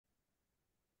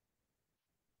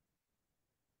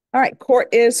All right, court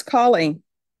is calling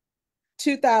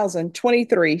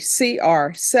 2023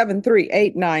 CR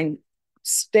 7389,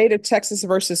 State of Texas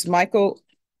versus Michael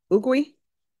Ugui.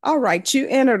 All right, you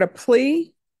entered a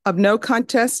plea of no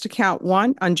contest to count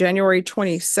one on January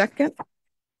 22nd.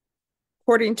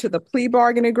 According to the plea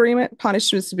bargain agreement,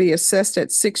 punishments to be assessed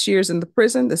at 6 years in the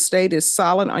prison. The state is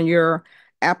silent on your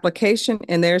application,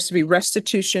 and there's to be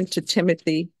restitution to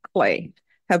Timothy Clay.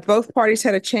 Have both parties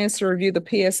had a chance to review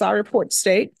the PSI report,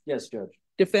 state? Yes, Judge.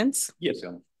 Defense? Yes, Your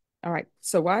Honor. All right.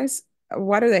 So why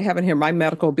do they have in here? My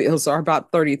medical bills are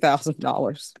about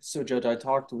 $30,000. So, Judge, I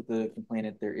talked with the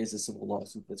complainant. There is a civil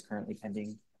lawsuit that's currently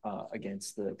pending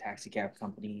against the taxi cab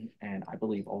company, and I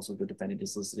believe also the defendant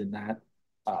is listed in that.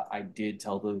 I did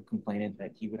tell the complainant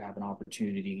that he would have an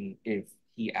opportunity if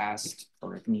he asked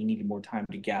or if he needed more time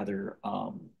to gather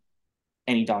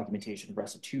any documentation of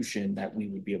restitution, that we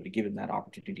would be able to give him that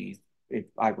opportunity if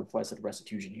I requested a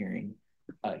restitution hearing.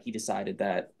 He decided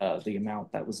that the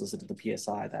amount that was listed in the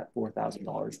PSI, that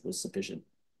 $4,000, was sufficient.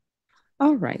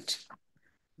 All right.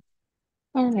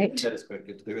 All right. That is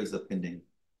correct. There is a pending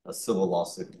civil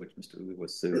lawsuit in which Mr. Uli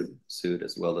was sued,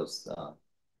 as well as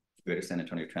Greater San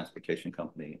Antonio Transportation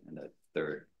Company and a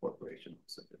third corporation.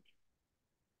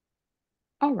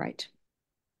 All right.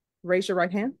 Raise your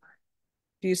right hand.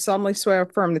 Do you solemnly swear or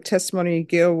affirm the testimony you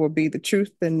give will be the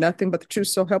truth and nothing but the truth,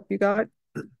 so help you God?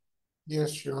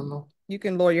 Yes, Your Honor. You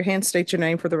can lower your hand, state your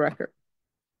name for the record.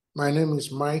 My name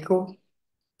is Michael.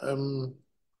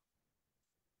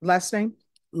 Last name?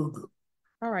 Ugu.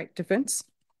 All right, defense.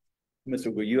 Mr.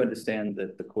 Uli, you understand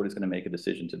that the court is going to make a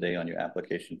decision today on your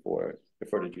application for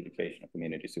deferred adjudication of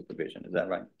community supervision. Is that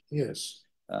right? Yes.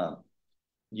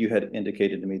 You had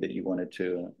indicated to me that you wanted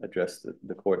to address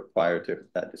the court prior to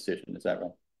that decision. Is that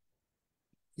right?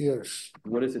 Yes.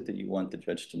 What is it that you want the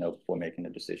judge to know before making a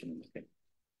decision in this case?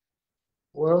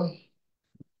 Well,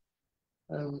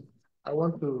 I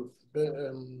want to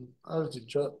ask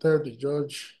tell the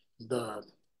judge that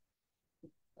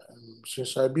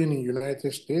since I've been in the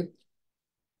United States,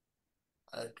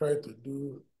 I try to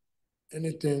do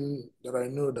anything that I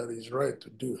know that is right to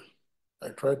do.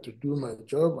 I try to do my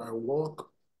job. I work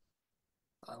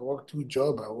 2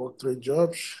 jobs, I work 3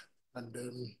 jobs, and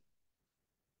then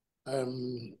I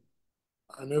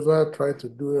never try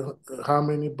to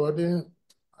harm anybody,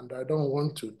 and I don't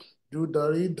want to do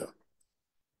that either.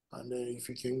 And if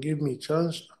you can give me a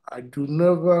chance, I do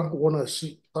never want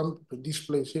to come to this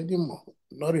place anymore,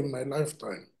 not in my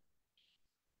lifetime.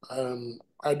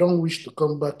 I don't wish to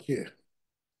come back here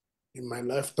in my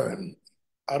lifetime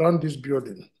around this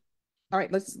building. All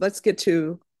right, let's get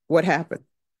to what happened.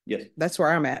 Yes. That's where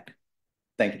I'm at.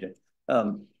 Thank you, Judge.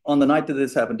 On the night that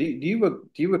this happened, do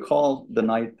you recall the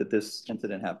night that this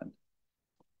incident happened?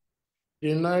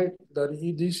 The night that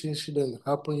this incident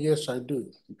happened, yes, I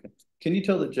do. Okay. Can you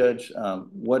tell the judge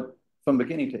what, from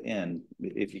beginning to end,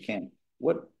 if you can,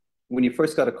 when you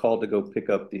first got a call to go pick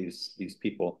up these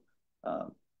people,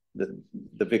 the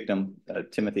victim,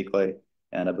 Timothy Clay,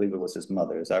 and I believe it was his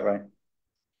mother, is that right?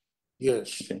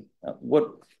 Yes. Okay.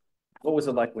 What was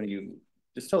it like when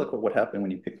just tell the court what happened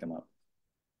when you picked them up,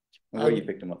 and where you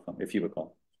picked them up from, if you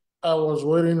recall. I was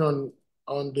waiting on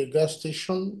the gas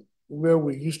station where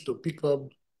we used to pick up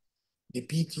the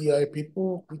PTI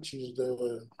people, which is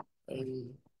the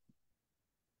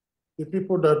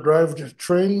people that drive the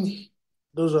train.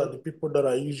 Those are the people that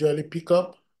I usually pick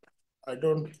up. I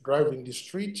don't drive in the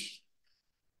street.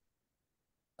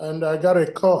 And I got a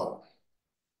call.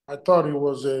 I thought it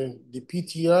was the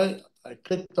PTI. I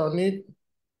clicked on it,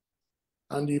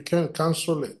 and you can't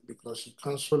cancel it, because you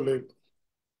cancel it,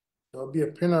 there'll be a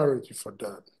penalty for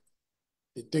that.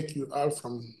 They take you out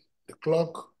from the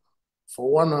clock for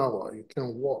 1 hour. You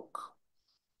can walk.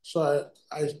 So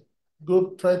I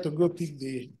try to go pick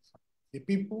the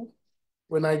people.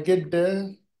 When I get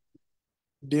there,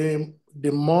 the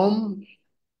mom,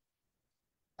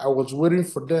 I was waiting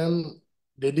for them.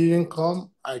 They didn't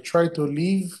come. I tried to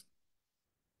leave,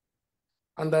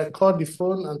 and I called the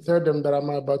phone and tell them that I'm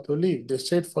about to leave. They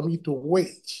said for me to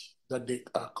wait, that they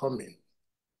are coming.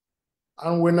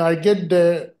 And when I get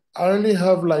there, I only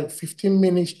have like 15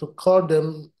 minutes to call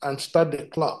them and start the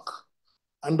clock.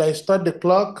 And I start the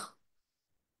clock.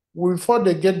 Before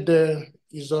they get there,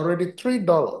 it's already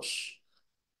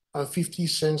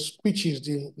 $3.50, which is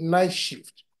the night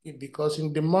shift. Because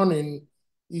in the morning,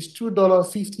 it's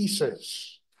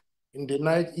 $2.50. In the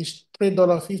night, it's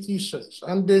 $3.50.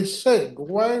 And they said,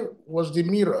 why was the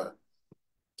mirror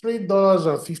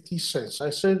 $3.50? I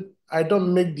said, I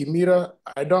don't make the mirror.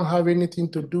 I don't have anything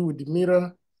to do with the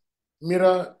mirror.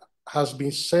 Mirror has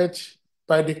been set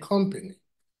by the company.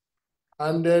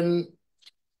 And then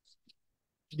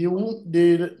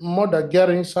the mother get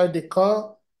inside the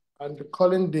car and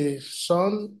calling the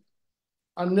son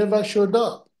and never showed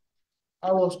up.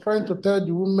 I was trying to tell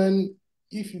the woman,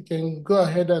 if you can go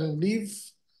ahead and leave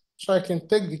so I can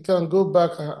take the car and go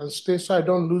back and stay so I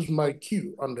don't lose my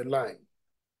queue on the line.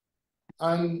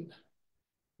 And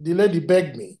the lady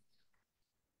begged me,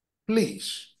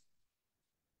 please,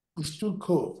 it's too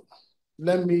cold.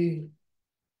 Let's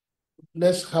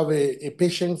have a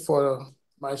patient for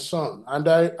my son. And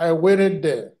I waited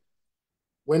there.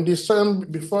 When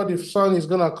before the sun is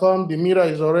gonna come, the meter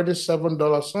is already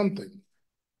 $7 something.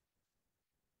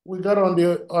 We got on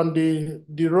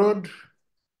the road,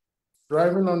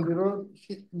 driving on the road.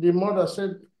 The mother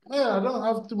said, man, I don't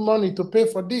have the money to pay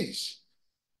for this.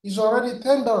 It's already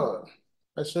 $10.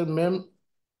 I said, ma'am,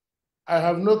 I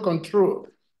have no control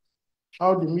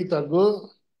how the meter go.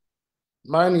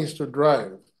 Mine is to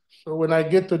drive. So when I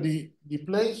get to the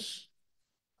place,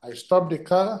 I stop the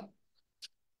car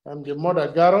and the mother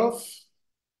got off.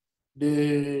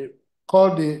 They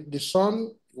called the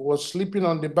son, who was sleeping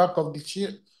on the back of the chair,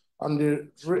 on the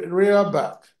rear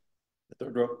back. The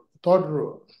third row. Third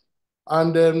row.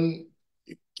 And then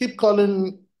keep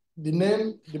calling the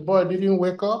name, the boy didn't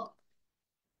wake up.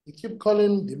 He keep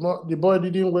calling, the boy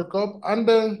didn't wake up. And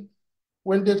then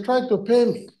when they tried to pay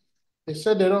me, they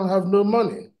said they don't have no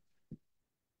money.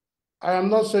 I am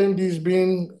not saying this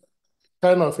being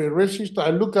kind of a racist. I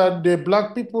look at the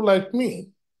black people like me.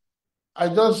 I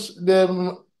called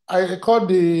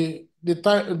the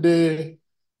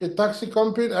taxi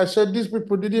company. I said, these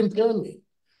people didn't pay me.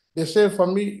 They said for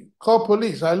me, call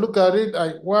police. I look at it,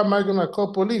 why am I gonna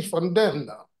call police from them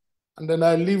now? And then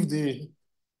I leave the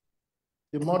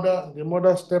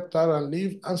mother stepped out and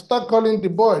leave and start calling the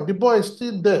boy. The boy is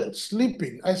still there,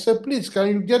 sleeping. I said, please, can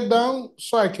you get down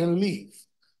so I can leave?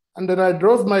 And then I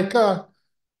drove my car.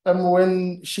 And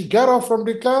when she got off from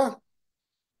the car,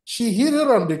 she hit it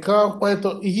on the car,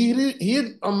 he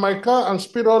hit on my car and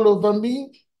spit all over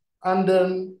me, and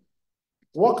then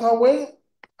walk away.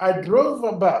 I drove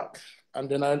her back, and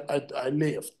then I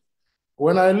left.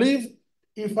 When I leave,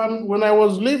 when I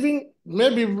was leaving,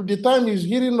 maybe the time he's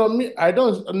hitting on me, I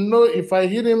don't know if I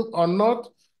hit him or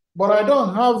not, but I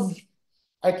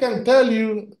can't tell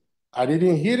you I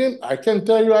didn't hit him. I can't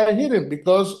tell you I hit him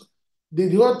because the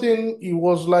whole thing, it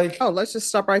was like. Oh, let's just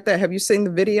stop right there. Have you seen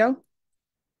the video?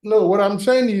 No, what I'm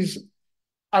saying is,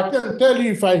 I can't tell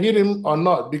you if I hit him or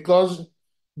not because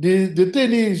the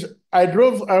thing is, I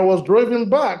was driving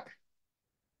back,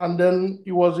 and then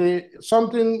it was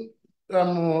something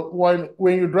when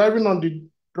you're driving on the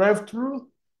drive-through,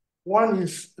 one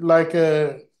is like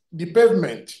the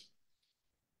pavement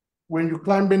when you're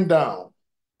climbing down,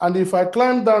 and if I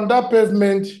climb down that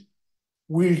pavement,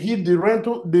 we hit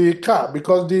the car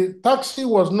because the taxi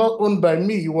was not owned by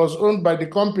me; it was owned by the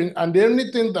company, and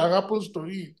anything that happens to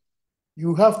it,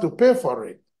 you have to pay for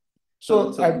it. So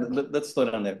let's slow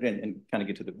down there and kind of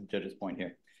get to the judge's point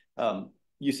here.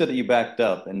 You said that you backed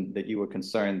up and that you were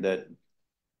concerned that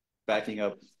backing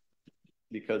up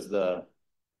because I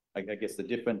guess the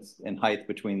difference in height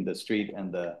between the street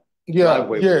and the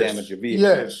driveway would damage your vehicle.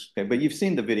 Yes. Okay, but you've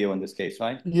seen the video in this case,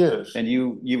 right? Yes. And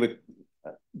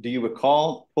do you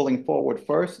recall pulling forward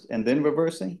first and then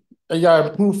reversing? Yeah,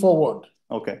 I moved forward.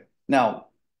 Okay. Now,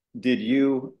 did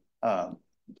you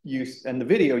in the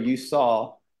video you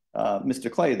saw Mr.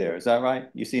 Clay there, is that right?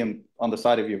 You see him on the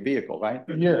side of your vehicle, right?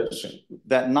 Yes. Okay.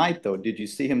 That night though, did you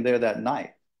see him there that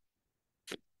night?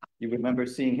 You remember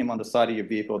seeing him on the side of your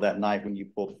vehicle that night when you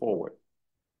pulled forward?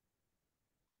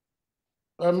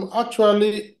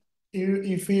 Actually,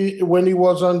 when he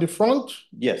was on the front,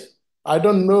 yes. I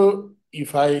don't know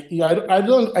if I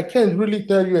can't really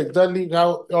tell you exactly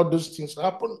how all those things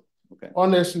happen. Okay.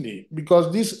 Honestly,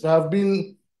 because this have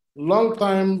been long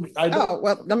time.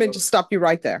 Well, let me just stop you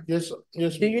right there. Yes, sir.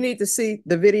 Yes. Do you need to see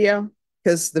the video?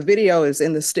 Because the video is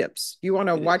in the steps. You want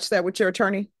to watch that with your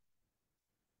attorney?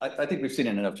 I think we've seen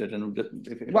it enough, Judge.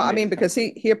 Well, I mean, because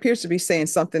he appears to be saying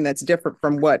something that's different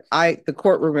from what the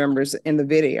court remembers in the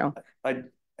video. I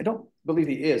don't believe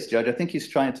he is, Judge. I think he's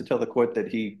trying to tell the court that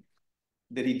he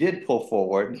did pull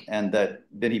forward and that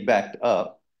then he backed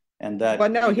up and that. Well,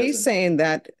 no, he's saying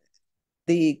that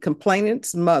the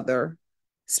complainant's mother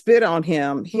spit on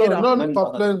him. No, not the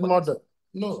complainant's mother.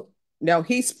 No. No,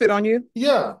 he spit on you?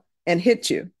 Yeah. And hit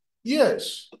you?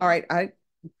 Yes. All right.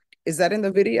 Is that in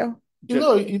the video?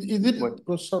 Judge, it didn't.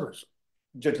 Oh, sorry.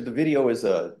 Judge, the video is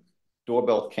a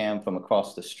doorbell cam from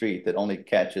across the street that only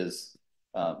catches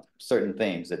certain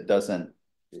things. It doesn't.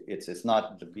 It's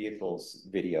not the vehicle's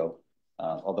video,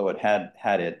 although it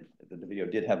had it. The video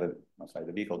did have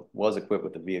the vehicle was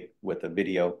equipped with a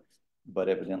video but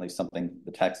evidently something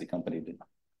the taxi company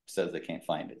says they can't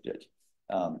find it, Judge.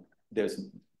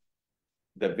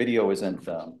 The video isn't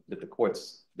that the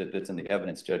courts that's in the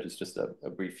evidence, Judge. It's just a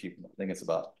brief few. I think it's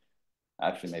about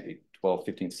actually maybe 12,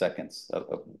 15 seconds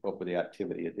of the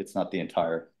activity. It's not the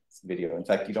entire video. In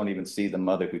fact, you don't even see the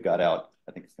mother who got out.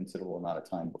 I think a considerable amount of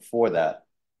time before that.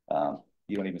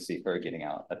 You don't even see her getting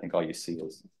out. I think all you see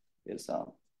is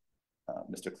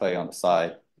Mr. Clay on the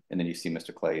side, and then you see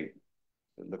Mr. Clay.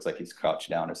 It looks like he's crouched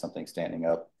down or something, standing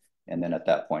up, and then at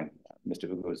that point, Mr.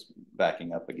 Ugo is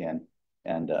backing up again,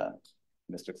 and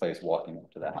Mr. Clay is walking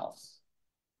up to the house.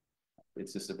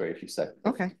 It's just a very few seconds.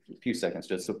 Okay. A few seconds,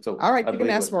 just so. All right, you can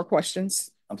ask more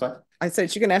questions. I'm sorry? I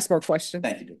said you can ask more questions.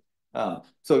 Thank you.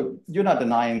 So you're not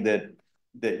denying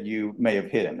that you may have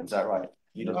hit him, is that right?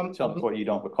 You don't tell the court you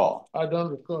don't recall. I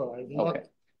don't recall. I do not. Okay.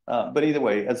 But either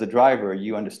way, as a driver,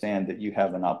 you understand that you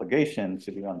have an obligation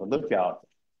to be on the lookout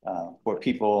for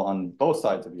people on both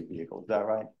sides of your vehicle. Is that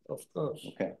right? Of course.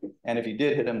 Okay. And if you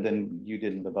did hit him, then you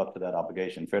didn't live up to that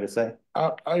obligation. Fair to say?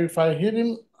 If I hit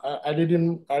him, I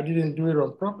didn't do it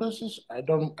on purposes. I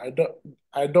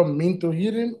don't mean to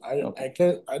hit him. I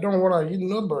don't want to hit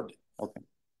nobody. Okay.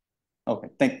 Okay.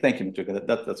 Thank you, Mr. Good.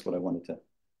 That's what I wanted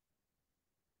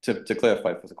to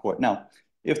clarify for the court. Now,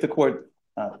 if the court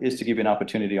is to give you an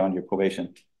opportunity on your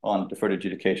probation on deferred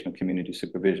adjudication of community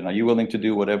supervision, are you willing to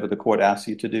do whatever the court asks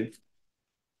you to do?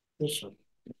 Yes, sir.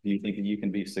 Do you think that you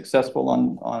can be successful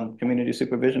on community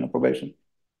supervision or probation?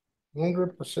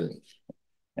 100%.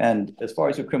 And as far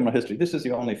as your criminal history, this is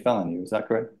your only felony, is that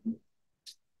correct?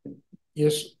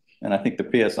 Yes. And I think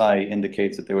the PSI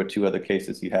indicates that there were 2 other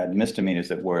cases you had misdemeanors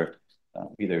that were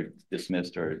either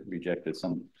dismissed or rejected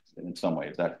in some way.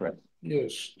 Is that correct?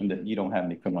 Yes. And that you don't have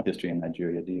any criminal history in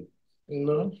Nigeria, do you?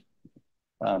 No.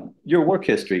 Your work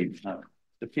history,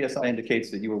 the PSI indicates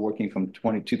that you were working from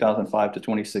 2005 to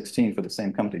 2016 for the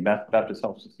same company, Baptist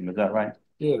Health System. Is that right?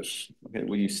 Yes. Okay.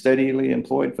 Were you steadily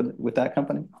employed with that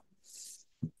company?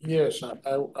 Yes,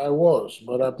 I was,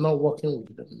 but I'm not working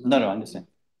with them. No, I understand.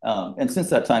 And since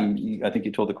that time, I think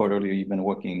you told the court earlier, you've been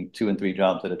working 2 and 3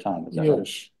 jobs at a time. Is that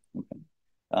yes. Right?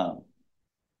 Okay.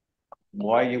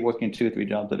 Why are you working 2 or 3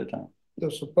 jobs at a time? To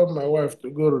support my wife to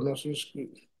go to nursing school.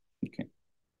 Okay.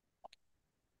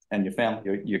 And your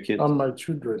family, your kids? And my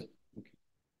children. Okay.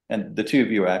 And the 2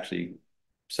 of you are actually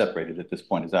separated at this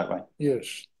point, is that right?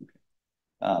 Yes. Okay.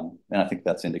 And I think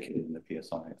that's indicated in the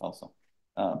PSI also.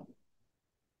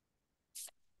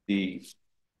 The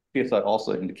PSI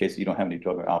also indicates that you don't have any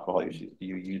drug or alcohol issues. Do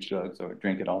you use drugs or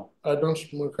drink at all? I don't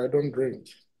smoke, I don't drink.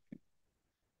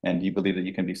 And do you believe that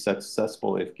you can be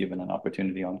successful if given an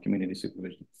opportunity on community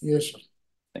supervision? Yes, sir.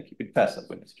 Thank you. Could you pass that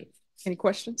witness, Judge? Any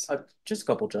questions? Just a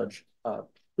couple, Judge.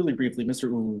 Really briefly, Mr.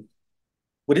 Ulu,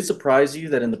 would it surprise you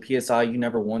that in the PSI you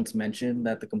never once mentioned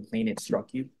that the complainant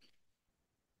struck you?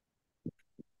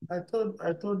 I told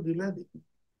the lady.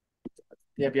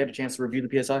 Yeah, have you had a chance to review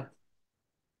the PSI?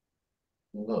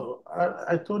 No,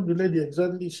 I told the lady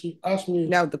exactly. She asked me.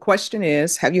 Now, the question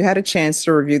is, have you had a chance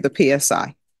to review the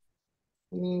PSI?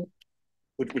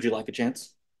 Would you like a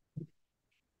chance?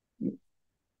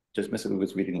 Just Mr.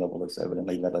 Ugo's reading level is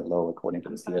evidently rather low according to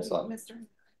the PSI.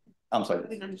 I'm sorry. I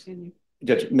didn't understand you.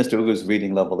 Judge, Mr. Ugo's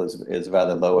reading level is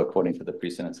rather low according to the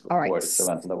pre-sentence report. All right. It's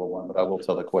around level 1, but I will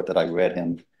tell the court that I read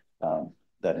him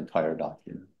that entire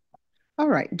document. All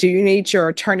right. Do you need your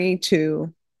attorney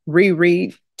to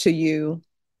reread to you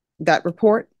that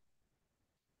report?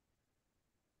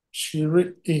 He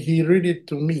read it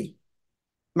to me.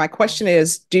 My question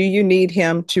is, do you need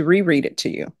him to reread it to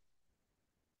you?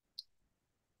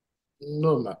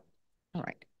 No, ma'am. All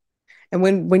right. And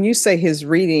when you say his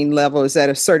reading level is at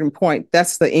a certain point,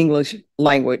 that's the English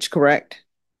language, correct?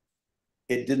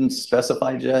 It didn't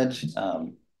specify, Judge.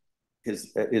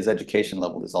 His education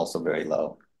level is also very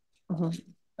low. Mm-hmm.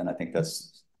 And I think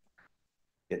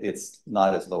it's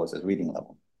not as low as his reading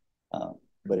level.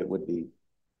 But it would be,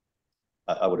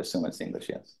 I would assume it's English,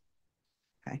 yes.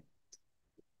 Okay.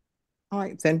 All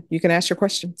right, then you can ask your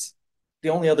questions. The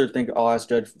only other thing I'll ask,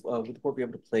 Judge, would the court be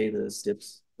able to play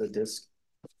the disc?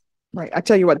 Right. I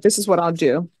tell you what, this is what I'll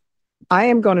do. I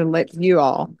am going to let you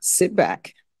all sit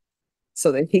back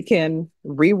so that he can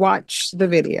rewatch the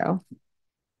video.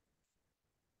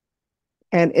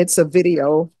 And it's a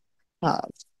video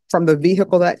from the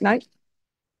vehicle that night.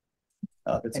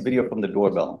 It's a video from the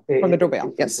doorbell. From the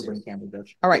doorbell, yes.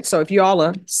 All right, so if you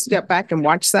all step back and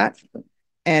watch that,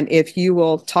 and if you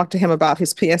will talk to him about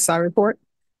his PSI report.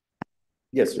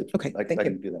 Yes, Judge. Okay, I thank you.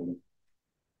 can do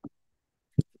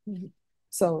that.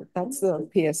 So that's the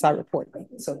PSI report.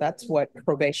 So that's what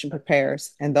probation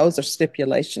prepares, and those are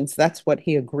stipulations. That's what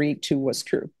he agreed to was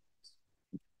true.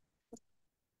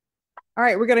 All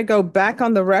right, we're going to go back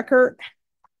on the record.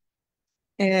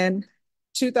 And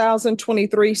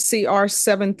 2023 CR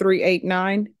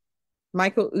 7389,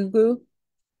 Michael Ugu.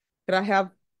 Could I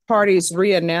have parties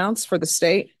re-announced for the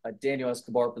state Daniel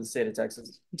Escobar for the state of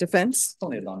Texas. defense?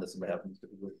 Only as long as it happens.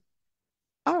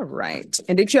 All right.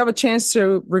 And did you have a chance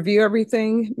to review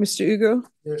everything, Mr. Ugu?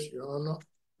 Yes, Your Honor.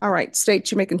 All right,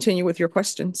 state, you may continue with your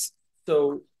questions.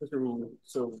 So, Mr. Wu,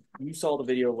 so you saw the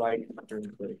video right during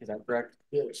the clinic, is that correct?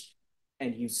 Yes,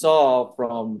 And you saw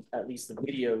from at least the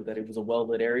video that it was a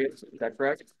well-lit area, is that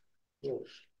correct? yes,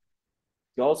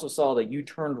 You also saw that you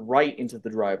turned right into the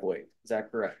driveway, is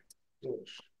that correct? yes,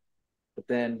 But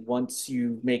then once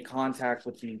you made contact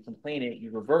with the complainant, you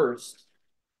reversed,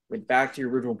 went back to your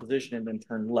original position and then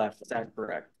turned left, is that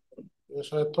correct?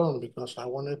 yes, I turned because I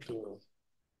wanted to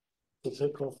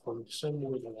take off from the same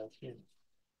way that I came.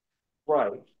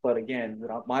 Right, but again,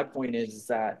 my point is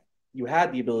that you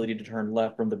had the ability to turn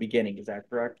left from the beginning, is that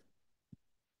correct?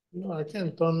 No, I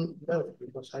can't turn left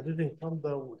because I didn't come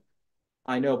that way.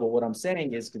 I know, but what I'm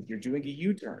saying is because you're doing a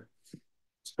U-turn.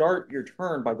 Start your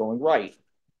turn by going right.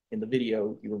 In the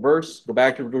video, you reverse, go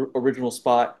back to the original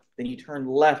spot, then you turn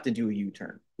left and do a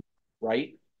U-turn,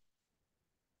 right?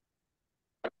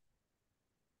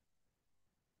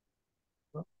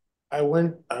 I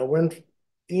went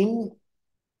in,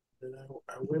 then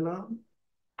I went out,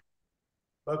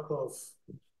 back off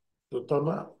to turn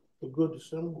out to go the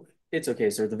same way. It's okay,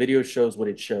 sir. The video shows what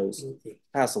it shows. Okay.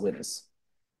 Pass the witness.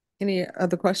 Any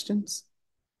other questions?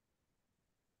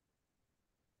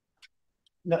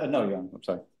 No, Your Honor, I'm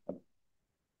sorry.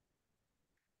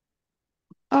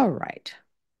 All right.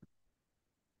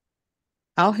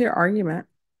 I'll hear argument.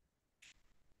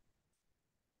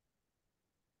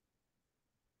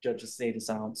 Judges say the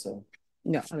sound, so.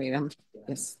 No, I mean,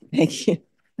 yes, thank you.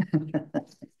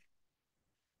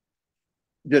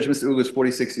 Judge, Mr. Ugu is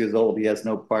 46 years old. He has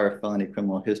no prior felony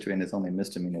criminal history, and his only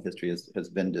misdemeanor history has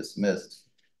been dismissed.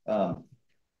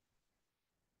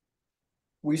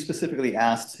 We specifically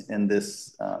asked in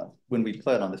this, when we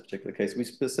pled on this particular case, we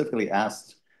specifically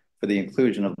asked for the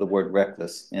inclusion of the word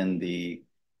reckless in the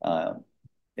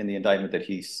indictment that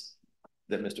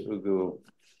Mr. Ugu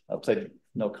pled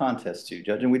no contest to,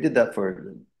 Judge, and we did that for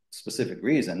a specific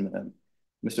reason.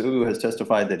 Mr. Ugu has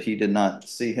testified that he did not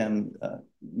see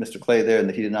Mr. Clay there, and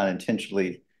that he did not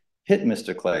intentionally hit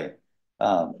Mr. Clay.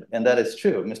 And that is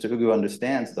true. Mr. Ugu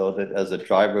understands, though, that as a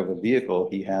driver of a vehicle,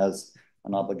 he has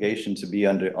an obligation to be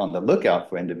on the lookout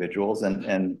for individuals.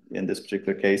 And in this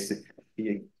particular case,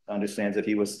 he understands that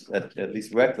he was at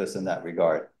least reckless in that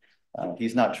regard.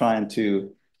 He's not trying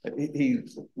to, he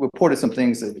reported some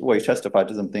things, he testified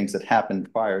to some things that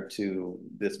happened prior to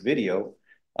this video,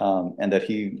 and that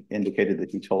he indicated that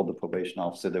he told the probation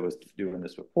officer that was doing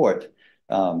this report.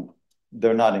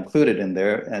 They're not included in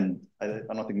there, and I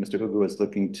don't think Mr. Ugu is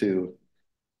looking to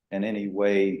in any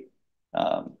way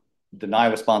deny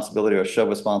responsibility or shove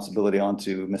responsibility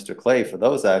onto Mr. Clay for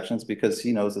those actions, because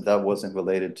he knows that that wasn't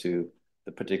related to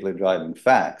the particular driving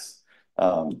facts.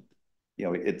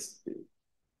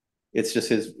 It's just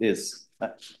his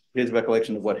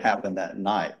recollection of what happened that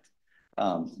night.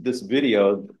 This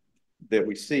video that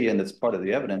we see, and it's part of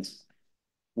the evidence,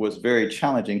 was very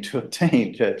challenging to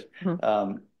obtain, Judge.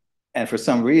 And for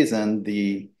some reason,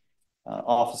 the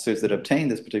officers that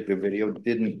obtained this particular video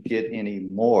didn't get any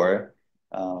more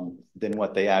than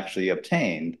what they actually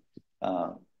obtained.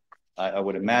 I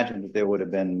would imagine that there would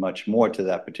have been much more to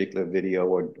that particular video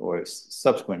or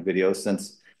subsequent videos,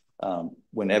 since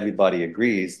when everybody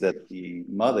agrees that the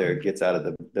mother gets out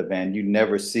of the van, you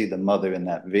never see the mother in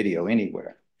that video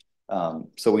anywhere.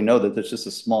 So we know that there's just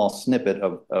a small snippet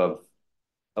of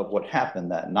what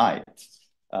happened that night.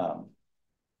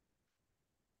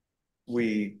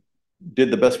 We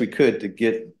did the best we could to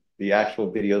get the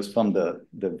actual videos from the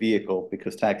vehicle,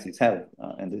 because taxis have,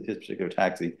 and his particular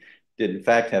taxi did in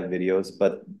fact have videos,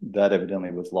 but that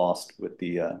evidently was lost with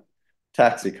the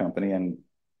taxi company. And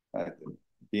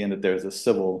being that there's a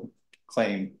civil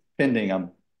claim pending,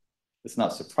 it's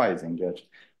not surprising, Judge.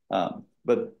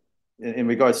 But in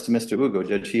regards to Mr. Ugu,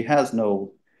 Judge, he has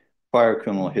no prior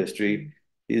criminal history.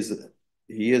 He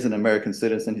is an American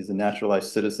citizen. He's a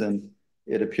naturalized citizen.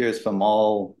 It appears from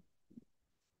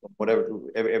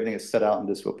everything is set out in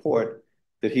this report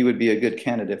that he would be a good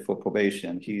candidate for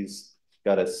probation. He's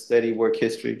got a steady work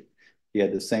history. He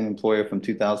had the same employer from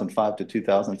 2005 to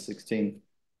 2016.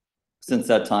 Since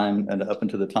that time and up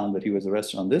until the time that he was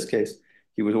arrested on this case,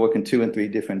 he was working 2 and 3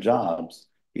 different jobs.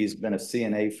 He's been a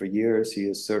CNA for years. He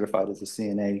is certified as a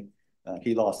CNA.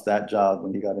 He lost that job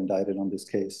when he got indicted on this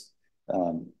case.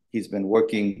 He's been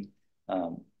working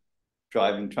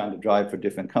trying to drive for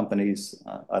different companies.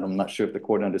 I'm not sure if the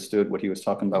court understood what he was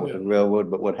talking about with the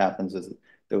railroad, but what happens is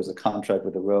there was a contract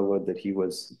with the railroad that he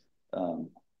was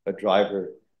a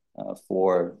driver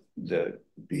for the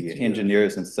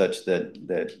engineers and such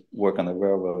that work on the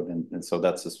railroad. And so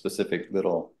that's a specific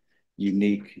little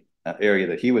unique area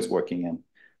that he was working in.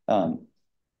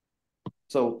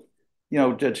 So,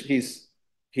 Judge, he's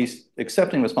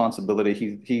accepting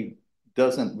responsibility. He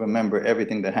doesn't remember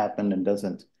everything that happened and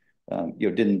didn't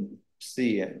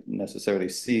necessarily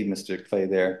see Mr. Clay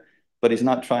there, but he's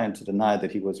not trying to deny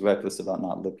that he was reckless about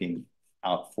not looking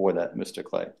out for that Mr.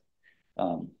 Clay.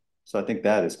 So I think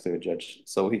that is clear, Judge.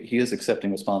 So he is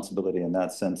accepting responsibility in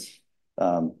that sense.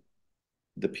 The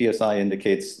PSI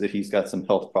indicates that he's got some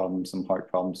health problems, some heart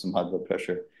problems, some high blood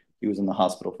pressure. He was in the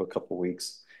hospital for a couple of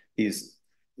weeks. He's,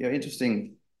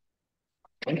 interestingly,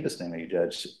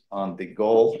 Judge, on the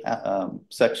goal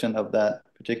section of that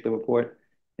particular report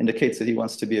indicates that he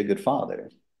wants to be a good father,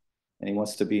 and he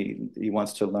wants to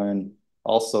learn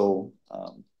also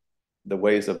the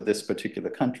ways of this particular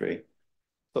country.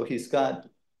 So he's got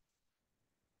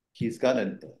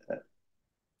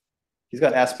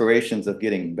aspirations of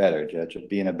getting better, Judge, of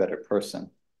being a better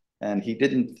person. And he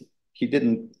didn't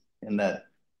in that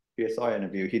PSR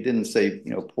interview, he didn't say,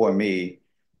 poor me,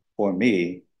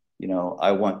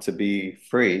 I want to be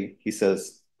free. He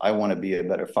says, I want to be a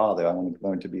better father. I want to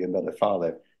learn to be a better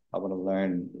father. I want to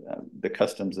learn the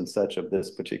customs and such of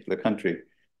this particular country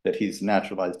that he's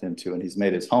naturalized into and he's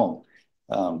made his home.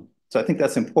 So I think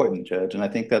that's important, Judge, and I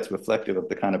think that's reflective of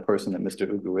the kind of person that Mr.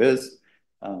 Ugu is.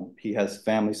 He has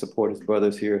family support. His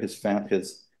brother's here.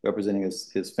 Representing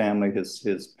his family.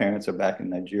 His parents are back in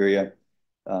Nigeria.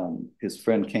 His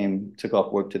friend took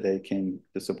off work today, came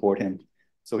to support him.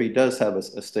 So he does have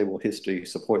a stable history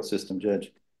support system,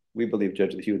 Judge. We believe,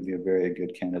 Judge, that he would be a very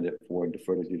good candidate for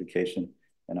deferred adjudication,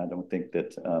 and I don't think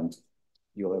that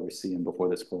you'll ever see him before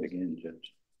this court again,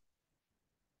 Judge.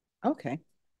 Okay,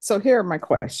 so here are my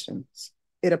questions.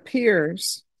 It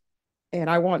appears, and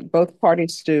I want both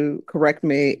parties to correct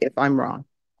me if I'm wrong.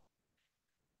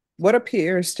 What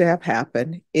appears to have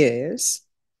happened is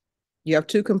you have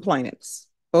two complainants.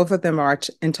 Both of them are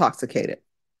intoxicated,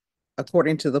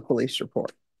 according to the police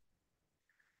report.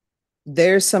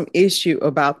 There's some issue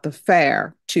about the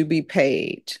fare to be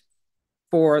paid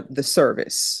for the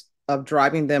service of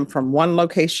driving them from one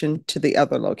location to the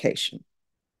other location.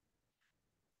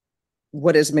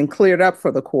 What has been cleared up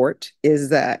for the court is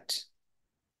that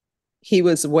he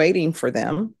was waiting for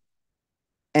them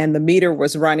and the meter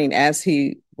was running as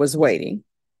he was waiting.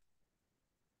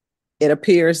 It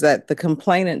appears that the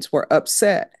complainants were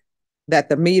upset that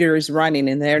the meter is running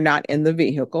and they're not in the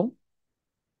vehicle.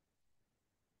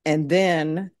 And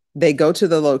then they go to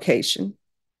the location.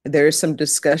 There is some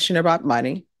discussion about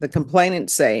money. The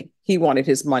complainants say he wanted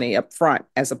his money up front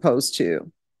as opposed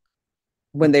to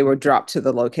when they were dropped to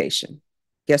the location.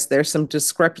 Guess there's some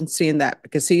discrepancy in that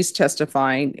because he's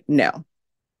testifying no.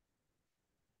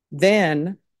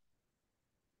 Then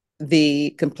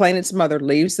the complainant's mother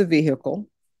leaves the vehicle,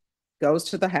 goes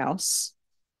to the house,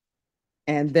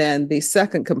 and then the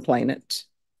second complainant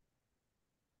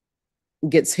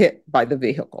gets hit by the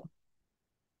vehicle.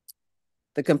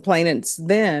 The complainants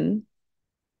then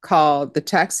called the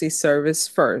taxi service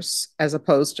first, as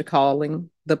opposed to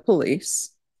calling the police.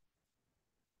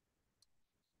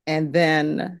 And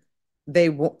then they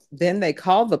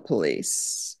call the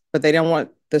police, but they don't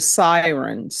want the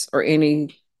sirens or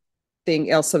anything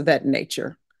else of that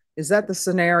nature. Is that the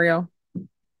scenario?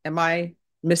 Am I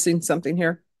missing something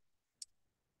here?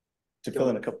 To fill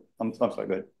in a couple, I'm sorry,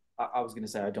 go ahead. I was going to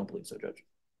say, I don't believe so, Judge.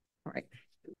 All right.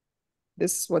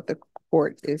 This is what the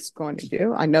court is going to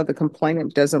do. I know the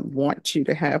complainant doesn't want you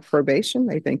to have probation.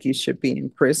 They think you should be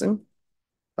in prison.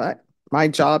 But my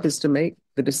job is to make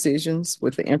the decisions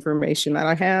with the information that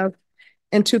I have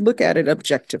and to look at it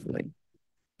objectively.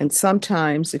 And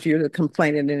sometimes if you're the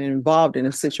complainant and involved in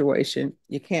a situation,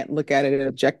 you can't look at it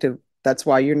objective. That's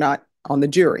why you're not on the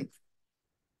jury.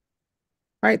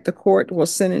 All right, the court will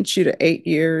sentence you to 8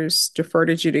 years deferred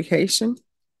adjudication.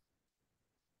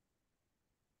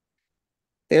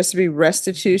 There's to be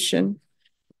restitution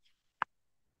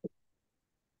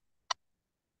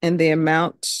in the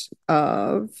amount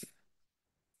of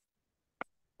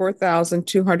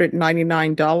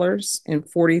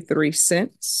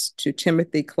 $4,299.43 to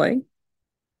Timothy Clay.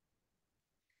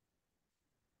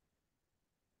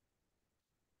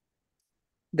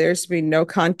 There's to be no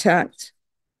contact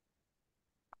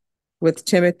with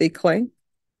Timothy Clay.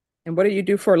 And what do you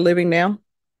do for a living now?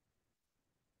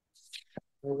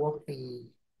 I work in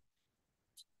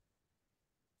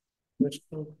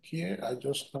restaurant here. I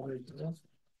just started there.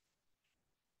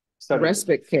 started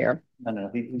respite care. No.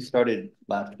 He started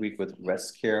last week with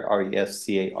Rescare,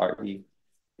 RESCARE.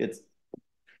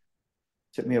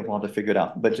 Took me a while to figure it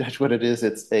out, but Judge, what it is,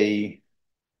 the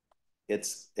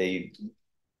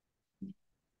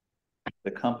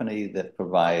company that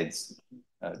provides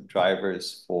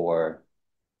drivers for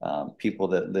people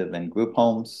that live in group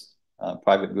homes,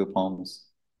 private group homes.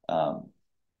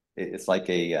 It's like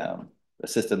a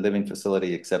assisted living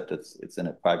facility, except it's in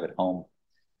a private home.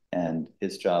 And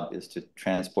his job is to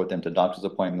transport them to doctor's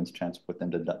appointments, transport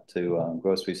them to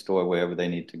grocery store, wherever they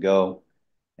need to go.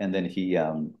 And then he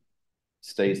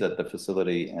stays at the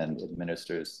facility and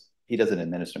administers. He doesn't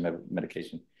administer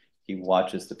medication. He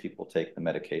watches the people take the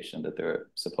medication that they're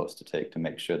supposed to take to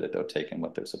make sure that they're taking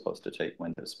what they're supposed to take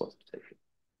when they're supposed to take it.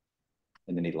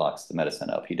 And then he locks the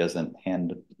medicine up. He doesn't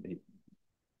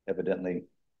evidently,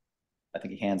 I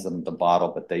think he hands them the bottle,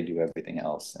 but they do everything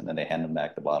else. And then they hand him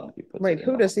back the bottle. He puts Wait,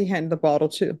 who does he hand the bottle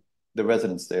to? The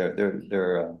residents there.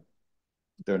 They're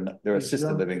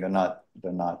assisted living. They're not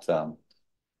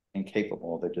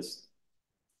incapable. They're just,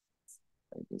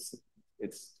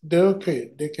 they're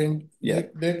okay. They can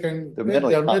they can make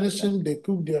their medicine, they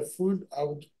cook their food.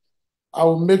 I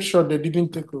will make sure they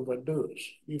didn't take overdose.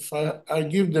 If I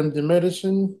give them the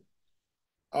medicine,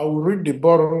 I will read the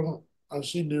bottle and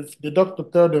see if the doctor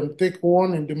tell them take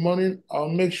one in the morning, I'll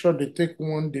make sure they take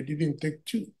one, they didn't take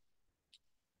two.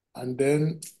 And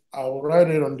then I'll write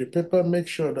it on the paper, make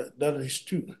sure that is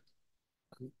two.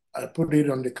 I put it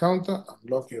on the counter and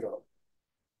lock it up.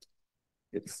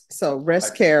 So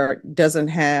Rescare doesn't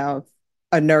have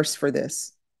a nurse for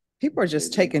this. People are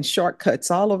just taking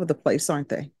shortcuts all over the place, aren't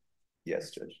they?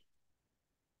 Yes, Judge.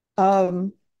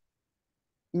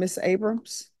 Miss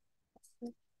Abrams,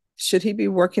 should he be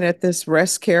working at this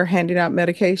Rescare handing out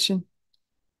medication?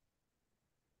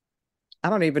 I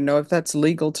don't even know if that's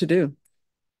legal to do.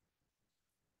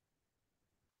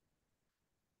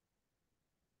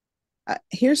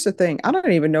 Here's the thing. I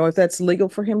don't even know if that's legal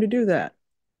for him to do that.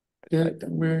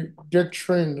 We get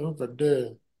trained over there.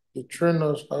 They train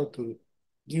us how to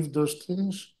give those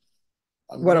things.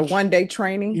 What, a one-day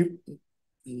training?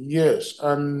 Yes,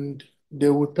 and they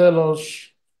will tell us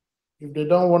if they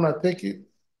don't want to take it,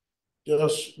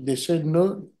 they said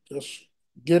no, just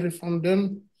get it from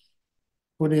them,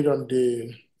 put it on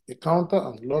the counter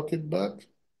and lock it back.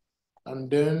 And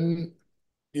then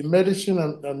the medicine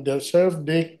and themselves,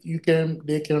 they can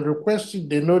request it.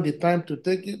 They know the time to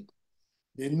take it.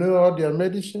 They know all their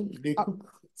medicine. They cook.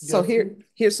 So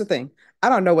here's the thing. I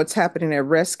don't know what's happening at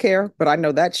Rescare, but I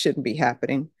know that shouldn't be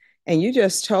happening. And you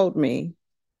just told me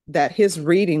that his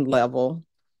reading level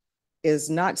is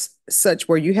not such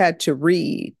where you had to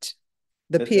read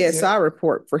the PSI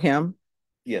report for him.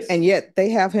 Yes. And yet they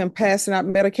have him passing out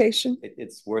medication?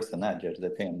 It's worse than that, Judge.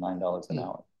 They're paying $9 an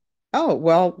hour. Oh,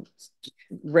 well,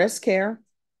 Rescare,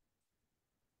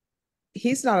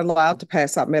 he's not allowed to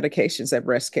pass out medications at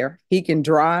Rescare. He can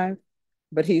drive,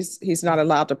 but he's not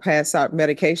allowed to pass out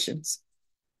medications.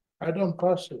 I don't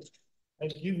pass it. I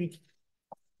give it.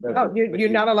 Oh, you're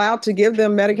not allowed to give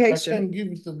them medication? I can give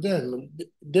it to them.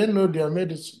 They know their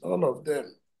medicine, all of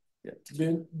them.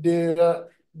 Yeah.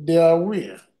 They are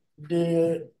aware.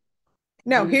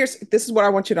 No, this is what I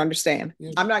want you to understand.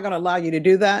 Yes. I'm not going to allow you to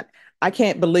do that. I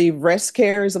can't believe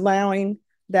Rescare is allowing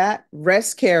that.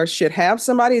 Rescare should have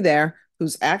somebody there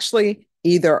who's actually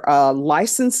either a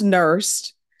licensed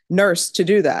nurse to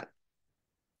do that.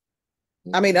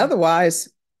 I mean, otherwise,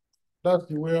 that's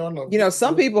the way all of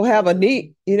some people have a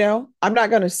need, I'm not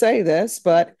going to say this,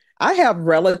 but I have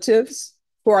relatives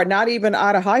who are not even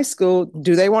out of high school.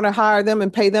 Do they want to hire them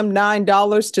and pay them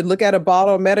 $9 to look at a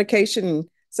bottle of medication and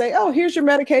say, oh, here's your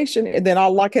medication, and then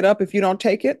I'll lock it up if you don't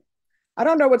take it? I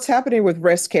don't know what's happening with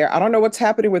Rescare. I don't know what's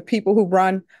happening with people who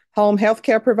run home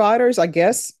healthcare providers. I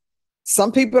guess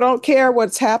some people don't care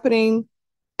what's happening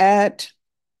at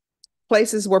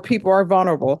places where people are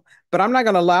vulnerable, but I'm not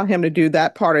going to allow him to do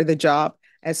that part of the job.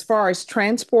 As far as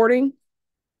transporting,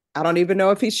 I don't even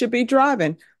know if he should be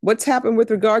driving. What's happened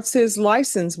with regards to his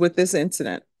license with this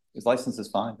incident? His license is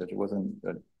fine, but it wasn't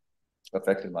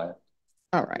affected by it.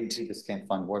 All right. He just can't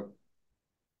find work.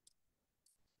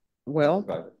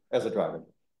 Well, as a driver.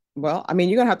 Well, I mean,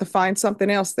 you're going to have to find something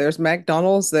else. There's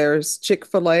McDonald's, there's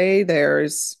Chick-fil-A,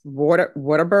 there's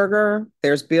Whataburger,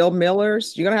 there's Bill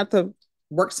Miller's. You're going to have to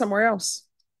work somewhere else.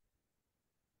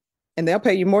 And they'll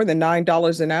pay you more than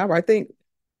 $9 an hour. I think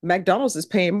McDonald's is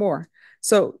paying more.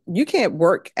 So you can't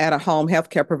work at a home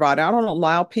healthcare provider. I don't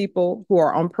allow people who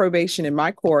are on probation in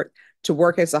my court to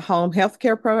work as a home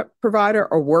healthcare provider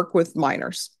or work with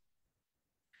minors.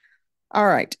 All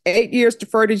right, 8 years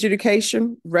deferred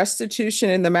adjudication, restitution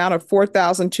in the amount of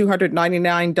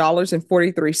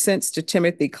 $4,299.43 to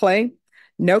Timothy Clay.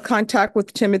 No contact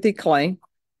with Timothy Clay.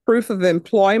 Proof of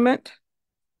employment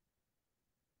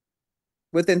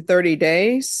within 30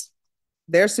 days.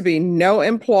 There's to be no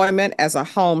employment as a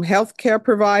home health care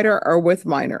provider or with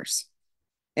minors.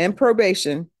 And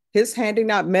probation, his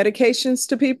handing out medications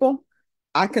to people,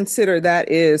 I consider that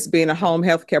is being a home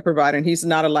health care provider, and he's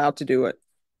not allowed to do it.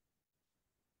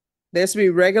 There's to be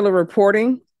regular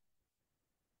reporting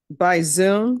by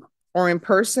Zoom or in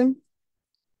person.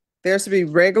 There's to be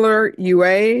regular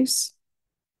UAs,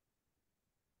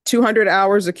 200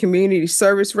 hours of community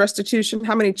service restitution.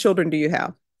 How many children do you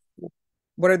have?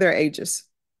 What are their ages?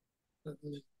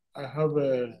 I have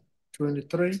a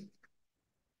 23.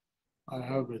 I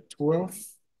have a 12.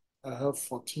 I have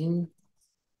 14.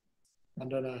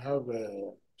 And then I have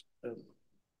a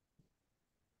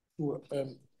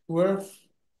 12,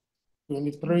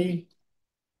 23,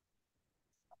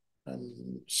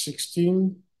 and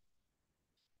 16,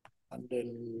 and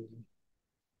then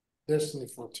Destiny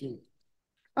 14.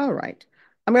 All right.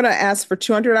 I'm going to ask for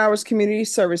 200 hours community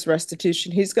service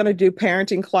restitution. He's going to do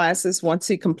parenting classes. Once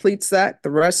he completes that,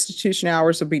 the restitution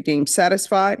hours will be deemed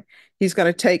satisfied. He's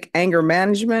going to take anger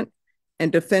management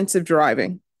and defensive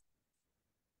driving.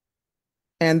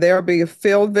 And there'll be a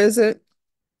field visit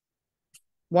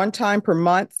 1 time per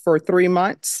month for 3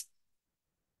 months.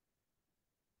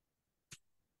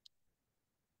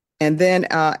 And then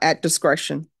at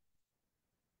discretion.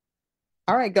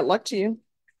 All right, good luck to you.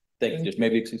 Thank you. Just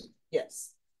maybe excuse.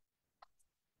 Yes.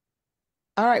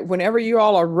 All right, whenever you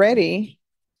all are ready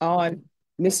on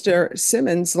Mr.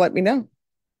 Simmons, let me know.